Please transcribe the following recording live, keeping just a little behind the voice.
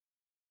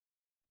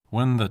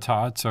When the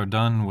ta'ats are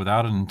done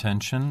without an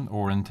intention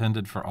or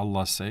intended for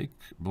Allah's sake,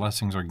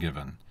 blessings are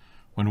given.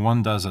 When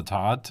one does a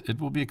ta'at,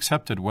 it will be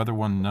accepted whether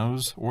one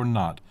knows or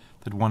not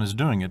that one is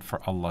doing it for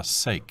Allah's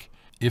sake.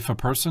 If a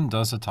person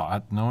does a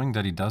ta'at knowing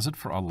that he does it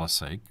for Allah's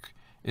sake,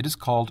 it is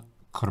called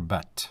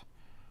qurbat.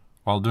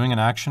 While doing an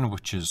action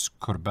which is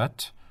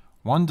qurbat,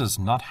 one does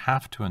not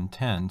have to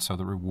intend, so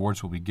the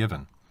rewards will be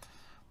given.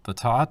 The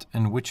ta'at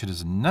in which it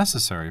is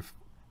necessary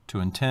to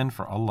intend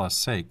for Allah's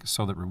sake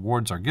so that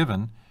rewards are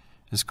given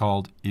is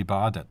called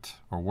ibadat,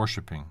 or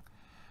worshipping.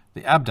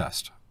 The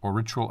abdest, or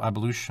ritual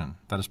ablution,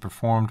 that is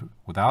performed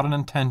without an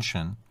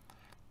intention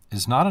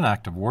is not an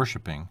act of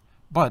worshipping,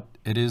 but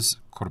it is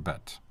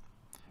qurbat.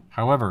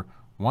 However,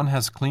 one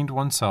has cleaned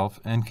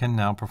oneself and can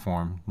now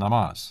perform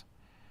namaz.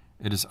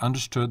 It is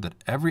understood that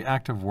every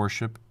act of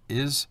worship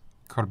is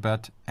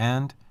qurbat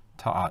and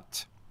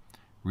ta'at.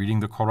 Reading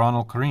the Quran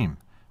al-Karim,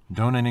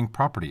 donating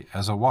property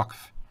as a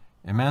waqf,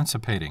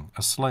 emancipating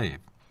a slave,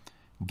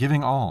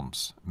 giving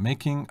alms,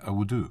 making a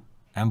wudu,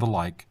 and the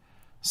like,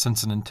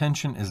 since an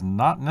intention is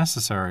not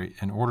necessary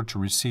in order to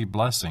receive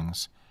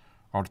blessings,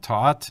 are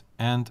ta'at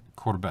and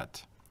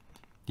qurbat.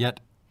 Yet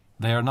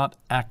they are not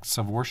acts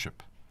of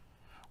worship.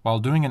 While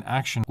doing an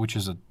action which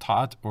is a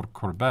ta'at or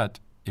qurbat,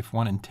 if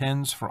one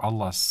intends for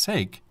Allah's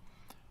sake,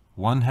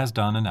 one has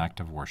done an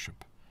act of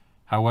worship.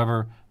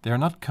 However, they are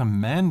not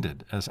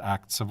commanded as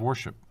acts of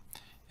worship.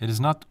 It is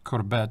not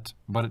qurbat,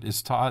 but it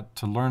is ta'at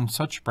to learn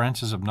such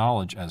branches of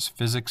knowledge as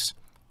physics,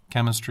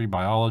 chemistry,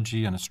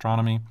 biology, and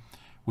astronomy,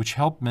 which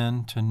help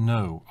men to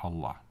know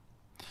Allah.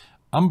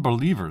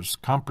 Unbelievers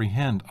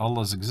comprehend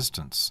Allah's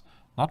existence,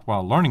 not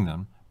while learning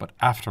them, but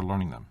after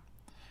learning them.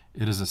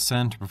 It is a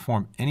sin to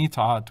perform any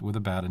ta'at with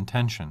a bad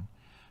intention.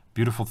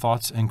 Beautiful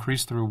thoughts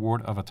increase the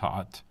reward of a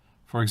ta'at.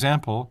 For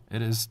example,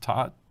 it is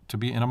ta'at to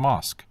be in a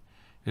mosque.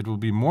 It will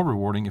be more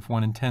rewarding if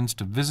one intends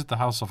to visit the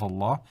house of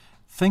Allah,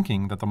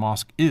 thinking that the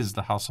mosque is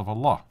the house of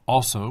Allah.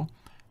 Also,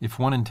 if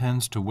one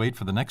intends to wait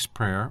for the next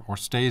prayer or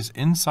stays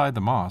inside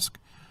the mosque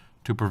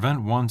to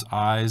prevent one's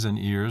eyes and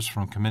ears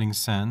from committing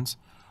sins,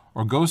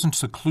 or goes in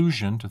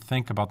seclusion to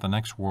think about the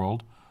next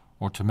world,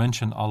 or to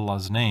mention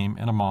Allah's name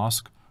in a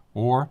mosque,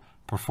 or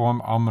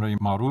perform amr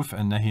ma'ruf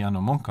and nahi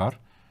anil munkar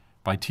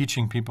by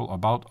teaching people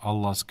about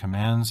Allah's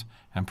commands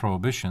and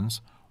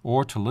prohibitions,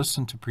 or to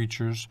listen to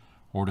preachers,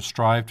 or to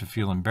strive to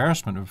feel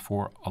embarrassment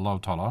before Allah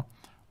Ta'ala,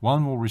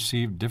 one will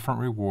receive different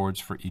rewards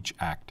for each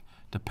act,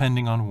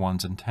 depending on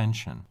one's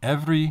intention.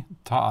 Every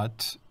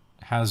ta'at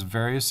has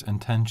various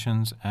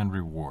intentions and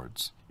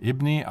rewards.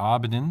 Ibn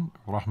Abidin,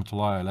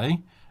 rahmatullahi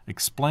alayh,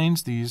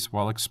 explains these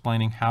while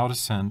explaining how to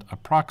send a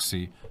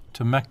proxy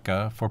to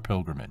Mecca for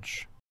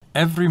pilgrimage.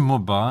 Every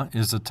mubah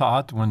is a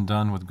ta'at when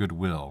done with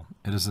goodwill.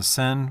 It is a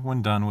sin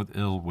when done with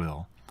ill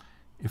will.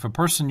 If a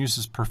person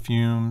uses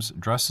perfumes,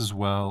 dresses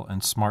well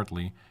and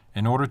smartly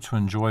in order to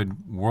enjoy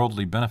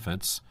worldly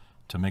benefits,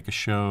 to make a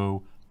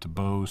show, to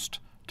boast,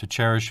 to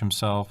cherish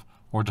himself,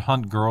 or to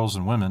hunt girls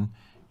and women,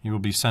 he will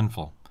be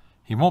sinful.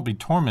 He won't be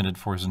tormented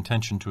for his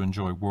intention to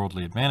enjoy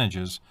worldly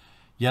advantages,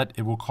 yet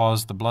it will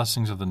cause the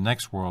blessings of the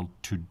next world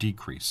to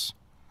decrease.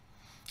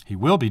 He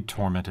will be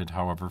tormented,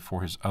 however,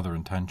 for his other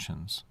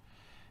intentions.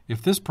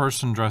 If this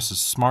person dresses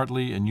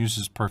smartly and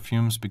uses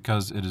perfumes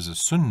because it is a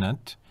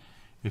sunnat,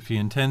 if he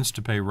intends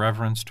to pay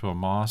reverence to a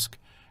mosque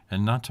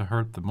and not to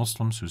hurt the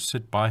Muslims who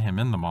sit by him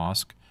in the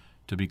mosque,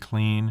 to be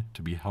clean,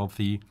 to be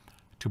healthy,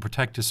 to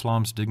protect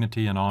Islam's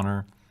dignity and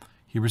honor,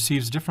 he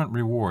receives different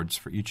rewards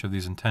for each of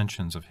these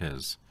intentions of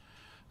his.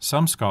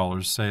 Some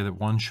scholars say that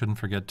one shouldn't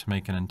forget to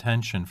make an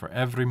intention for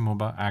every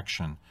mubah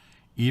action,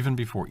 even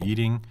before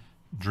eating,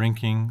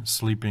 drinking,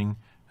 sleeping,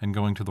 and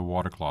going to the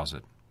water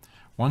closet.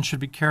 One should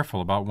be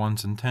careful about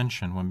one's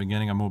intention when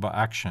beginning a mubah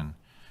action.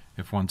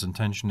 If one's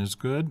intention is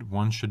good,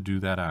 one should do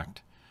that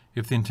act.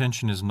 If the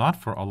intention is not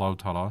for Allah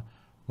Ta'ala,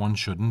 one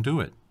shouldn't do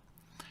it.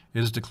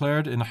 It is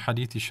declared in a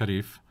Hadith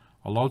Sharif,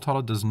 Allah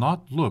Ta'ala does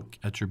not look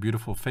at your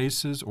beautiful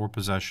faces or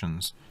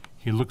possessions.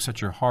 He looks at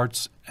your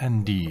hearts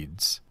and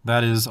deeds.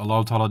 That is,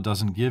 Allah Ta'ala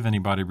doesn't give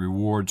anybody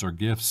rewards or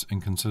gifts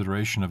in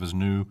consideration of his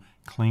new,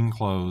 clean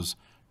clothes,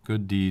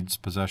 good deeds,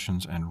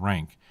 possessions, and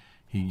rank.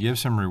 He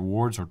gives him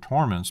rewards or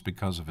torments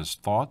because of his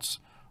thoughts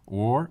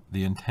or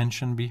the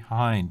intention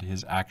behind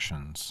his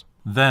actions.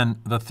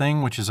 Then, the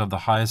thing which is of the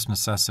highest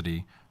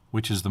necessity,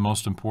 which is the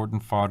most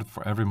important fard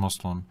for every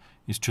Muslim,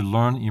 is to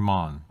learn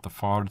Iman, the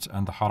fards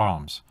and the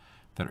harams.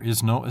 There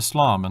is no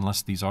Islam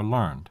unless these are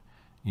learned.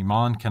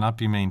 Iman cannot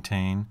be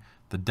maintained,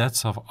 the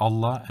debts of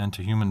Allah and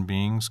to human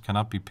beings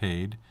cannot be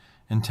paid,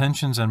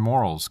 intentions and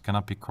morals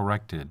cannot be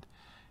corrected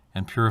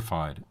and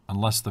purified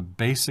unless the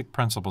basic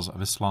principles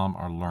of Islam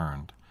are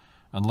learned.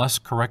 Unless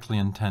correctly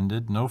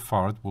intended, no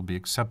fard will be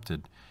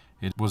accepted.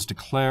 It was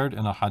declared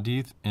in a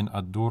hadith in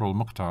Ad-Dur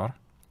al-Mukhtar,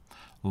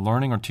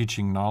 learning or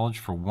teaching knowledge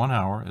for 1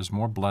 hour is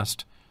more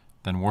blessed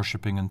than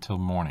worshipping until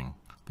morning.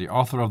 The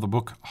author of the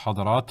book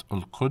Hadarat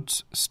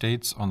al-Quds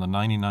states on the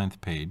 99th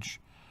page,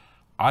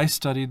 I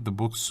studied the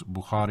books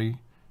Bukhari,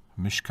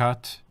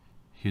 Mishkat,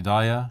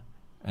 Hidayah,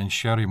 and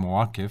Shari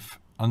Muwaqif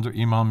under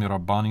Imam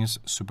Rabbani's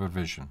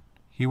supervision.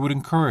 he would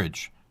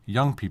encourage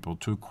young people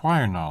to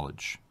acquire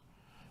knowledge.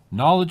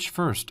 Knowledge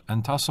first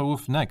and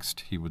tasawwuf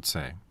next, he would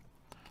say.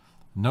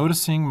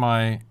 Noticing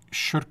my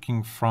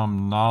shirking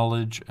from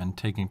knowledge and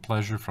taking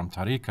pleasure from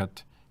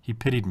tariqat, he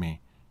pitied me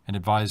and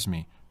advised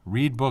me,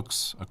 read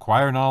books,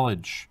 acquire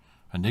knowledge.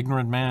 An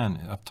ignorant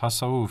man of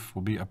tasawwuf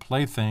will be a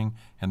plaything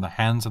in the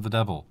hands of the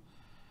devil.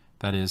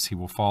 That is, he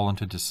will fall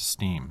into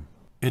disesteem.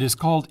 It is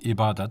called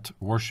ibadat,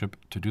 worship,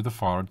 to do the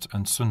fards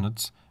and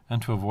sunnats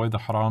and to avoid the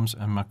harams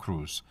and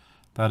makruhs.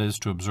 That is,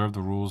 to observe the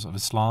rules of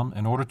Islam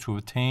in order to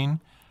attain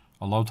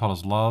Allah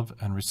Ta'ala's love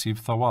and receive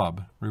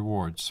thawab,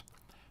 rewards.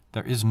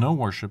 There is no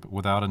worship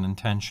without an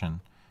intention.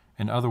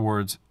 In other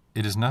words,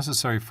 it is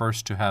necessary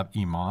first to have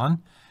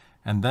iman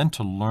and then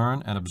to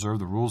learn and observe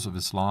the rules of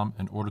Islam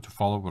in order to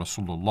follow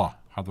Rasulullah,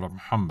 Hadrat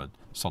Muhammad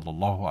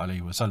sallallahu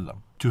alaihi wasallam.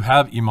 To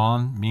have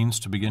iman means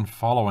to begin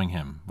following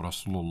him,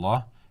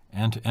 Rasulullah,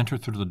 and to enter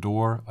through the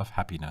door of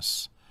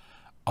happiness.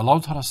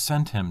 Allah Ta'ala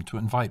sent him to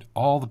invite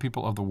all the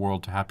people of the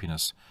world to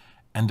happiness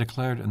and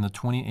declared in the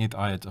 28th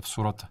ayat of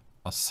Surah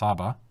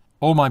As-Saba,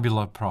 O my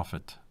beloved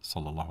Prophet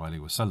sallallahu alaihi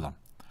wasallam,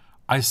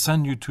 I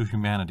send you to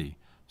humanity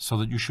so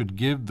that you should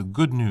give the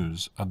good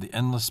news of the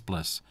endless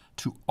bliss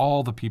to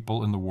all the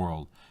people in the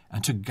world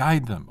and to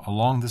guide them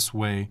along this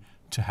way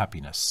to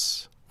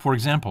happiness. For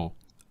example,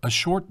 a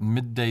short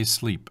midday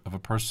sleep of a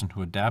person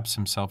who adapts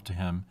himself to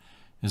him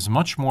is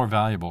much more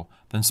valuable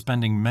than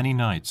spending many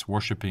nights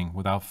worshipping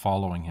without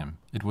following him.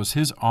 It was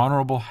his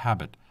honorable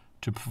habit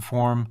to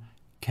perform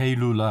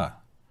kaylula,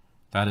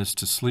 that is,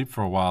 to sleep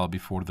for a while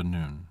before the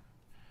noon.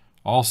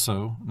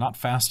 Also, not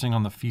fasting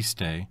on the feast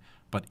day,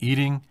 but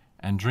eating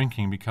and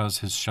drinking because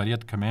his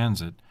shariat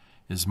commands it,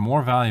 is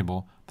more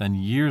valuable than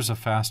years of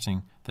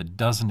fasting that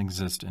doesn't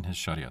exist in his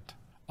shariat.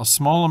 A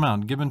small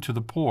amount given to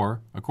the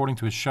poor, according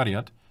to his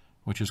shariat,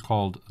 which is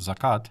called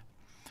zakat,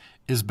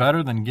 is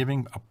better than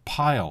giving a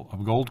pile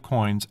of gold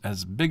coins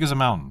as big as a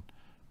mountain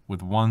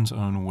with one's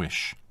own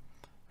wish.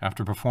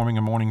 After performing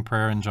a morning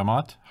prayer in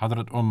Jamaat,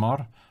 Hadrat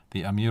Umar,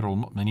 the Amir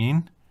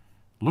al-Mu'mineen,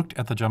 looked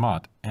at the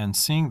Jamaat and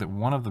seeing that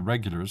one of the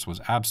regulars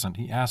was absent,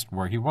 he asked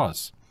where he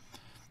was.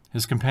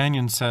 His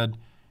companion said,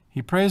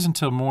 he prays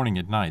until morning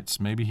at nights,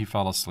 maybe he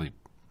fell asleep.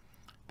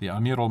 The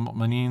Amir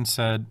al-Mu'mineen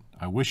said,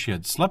 I wish he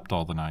had slept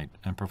all the night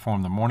and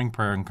performed the morning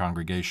prayer in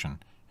congregation.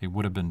 It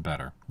would have been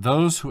better.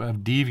 Those who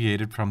have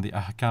deviated from the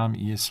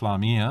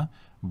Ahkam-i-Islamiyya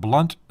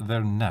blunt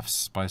their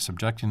nafs by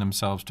subjecting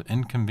themselves to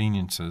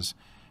inconveniences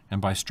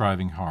and by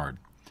striving hard.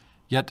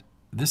 Yet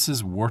this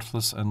is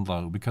worthless and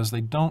low because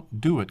they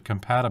don't do it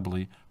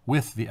compatibly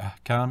with the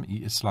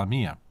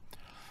Ahkam-i-Islamiyya.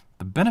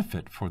 The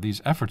benefit for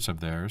these efforts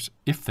of theirs,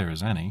 if there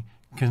is any,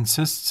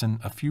 consists in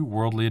a few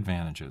worldly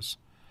advantages.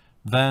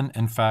 Then,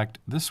 in fact,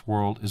 this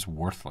world is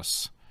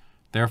worthless.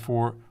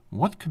 Therefore,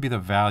 what could be the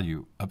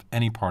value of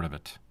any part of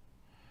it?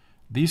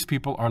 These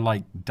people are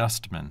like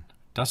dustmen.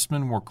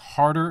 Dustmen work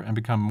harder and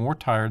become more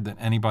tired than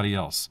anybody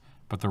else,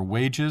 but their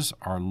wages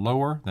are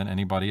lower than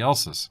anybody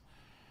else's.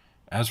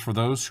 As for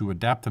those who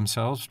adapt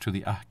themselves to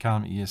the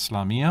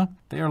Ahkam-i-Islamiyya,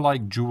 they are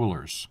like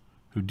jewelers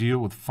who deal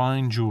with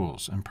fine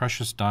jewels and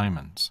precious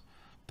diamonds.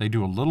 They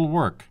do a little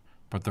work,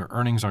 but their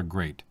earnings are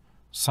great.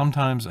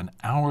 Sometimes an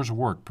hour's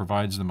work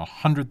provides them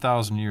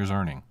 100,000 years'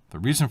 earning. The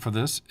reason for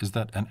this is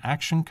that an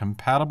action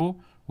compatible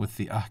with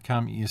the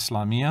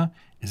Ahkam-i-Islamiyya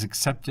is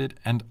accepted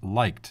and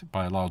liked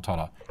by Allah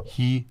Ta'ala.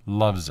 He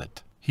loves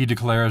it. He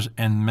declares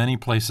in many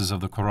places of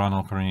the Quran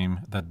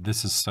al-Karim that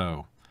this is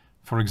so.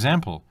 For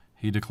example,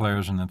 he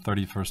declares in the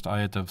 31st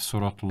ayat of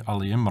Surah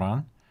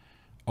Al-Imran,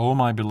 O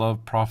my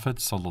beloved Prophet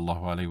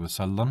sallallahu alaihi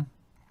wasallam,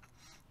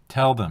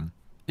 tell them,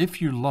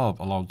 if you love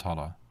Allah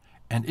Ta'ala,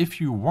 and if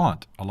you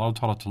want Allah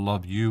Ta'ala to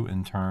love you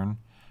in turn,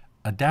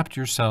 adapt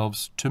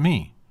yourselves to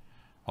me.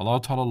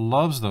 Allah Ta'ala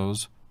loves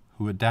those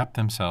who adapt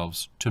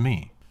themselves to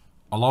me.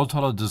 Allah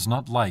Ta'ala does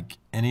not like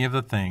any of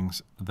the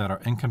things that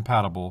are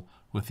incompatible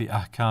with the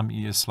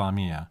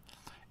Ahkam-i-Islamiyya.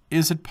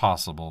 Is it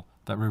possible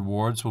that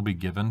rewards will be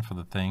given for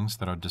the things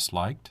that are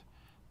disliked?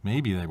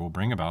 Maybe they will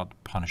bring about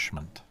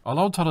punishment.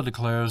 Allah Ta'ala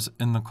declares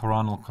in the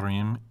Quran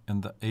al-Karim,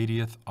 in the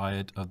 80th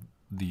ayat of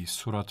the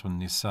Surah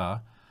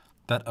An-Nisa,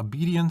 that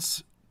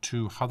obedience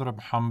to Hadrat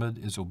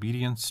Muhammad is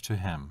obedience to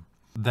him.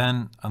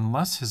 Then,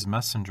 unless his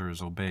messenger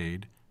is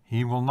obeyed,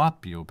 he will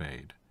not be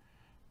obeyed.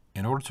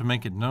 In order to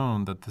make it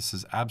known that this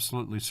is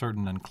absolutely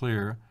certain and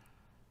clear,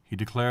 he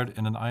declared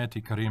in an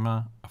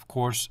ayat-i-karima, of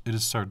course it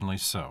is certainly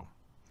so.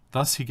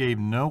 Thus he gave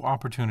no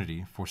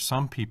opportunity for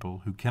some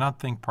people who cannot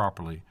think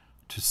properly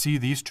to see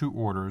these two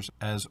orders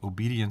as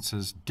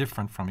obediences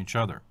different from each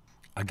other.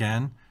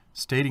 Again,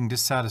 stating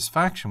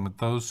dissatisfaction with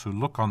those who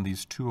look on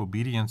these two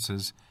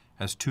obediences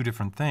as two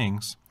different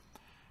things,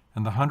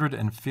 in the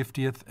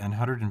 150th and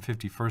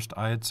 151st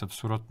ayats of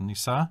Surah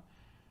Nisa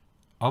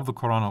of the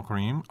Quran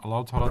al-Karim,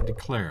 Allah Ta'ala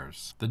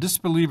declares, the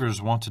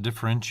disbelievers want to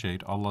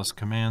differentiate Allah's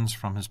commands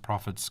from His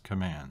Prophet's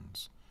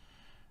commands.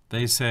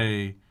 They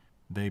say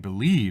they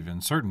believe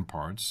in certain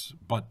parts,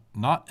 but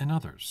not in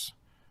others.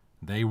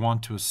 They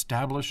want to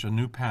establish a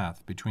new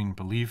path between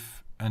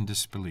belief and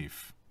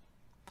disbelief.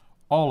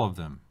 All of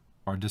them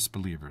are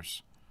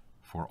disbelievers,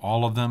 For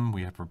all of them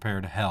we have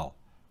prepared hell,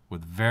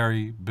 with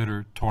very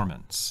bitter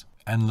torments.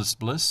 Endless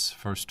Bliss,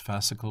 First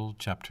Fascicle,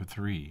 Chapter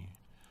 3.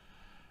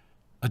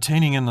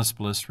 Attaining endless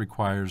bliss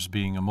requires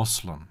being a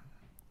Muslim.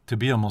 To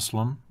be a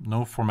Muslim,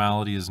 no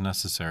formality is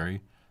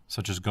necessary,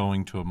 such as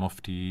going to a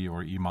mufti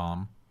or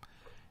imam.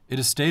 It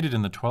is stated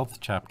in the 12th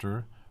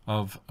chapter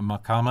of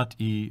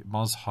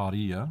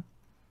Maqamat-i-Mazhariya,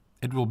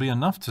 it will be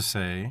enough to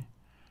say,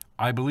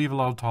 I believe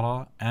Allah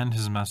Ta'ala and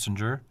His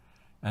Messenger,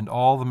 and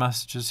all the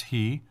messages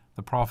He,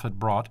 the Prophet,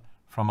 brought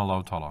from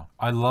Allah Ta'ala.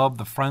 I love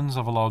the friends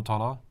of Allah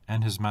Ta'ala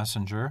and His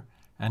Messenger,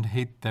 and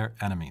hate their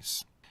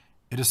enemies.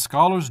 It is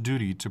scholars'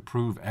 duty to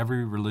prove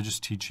every religious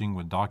teaching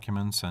with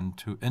documents and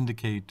to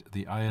indicate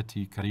the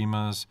ayati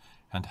karimas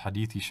and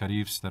hadithi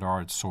sharifs that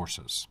are its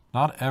sources.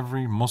 Not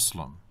every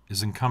Muslim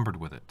is encumbered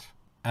with it.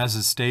 As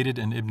is stated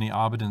in Ibn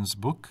Abidin's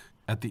book,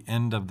 at the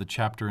end of the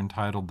chapter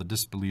entitled The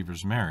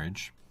Disbeliever's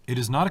Marriage, it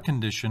is not a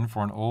condition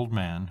for an old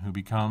man who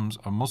becomes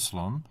a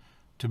Muslim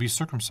to be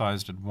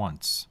circumcised at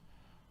once.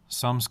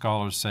 Some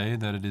scholars say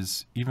that it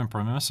is even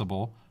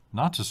permissible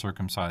not to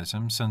circumcise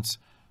him, since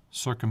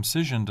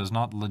circumcision does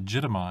not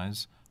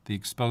legitimize the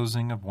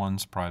exposing of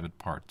one's private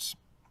parts.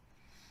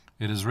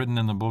 It is written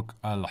in the book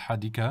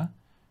Al-Hadika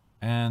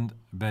and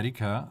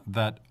Barika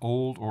that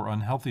old or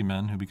unhealthy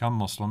men who become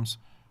Muslims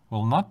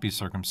will not be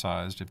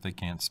circumcised if they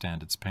can't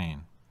stand its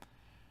pain.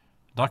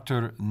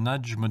 Dr.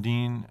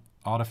 Najmuddin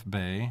Arif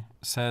Bey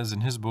says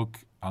in his book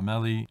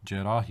Ameli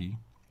Jerahi,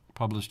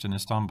 published in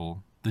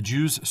Istanbul, the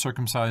Jews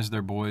circumcise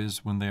their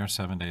boys when they are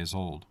 7 days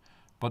old,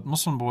 but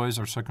Muslim boys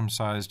are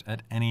circumcised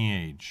at any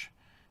age.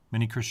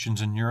 Many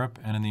Christians in Europe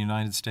and in the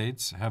United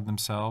States have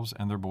themselves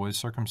and their boys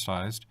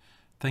circumcised,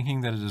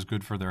 thinking that it is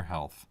good for their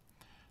health.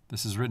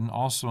 This is written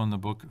also in the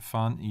book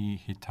Fan-i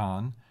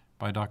Hitan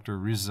by Dr.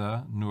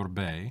 Riza Nur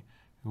Bey,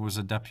 who was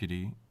a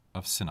deputy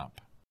of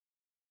Sinop.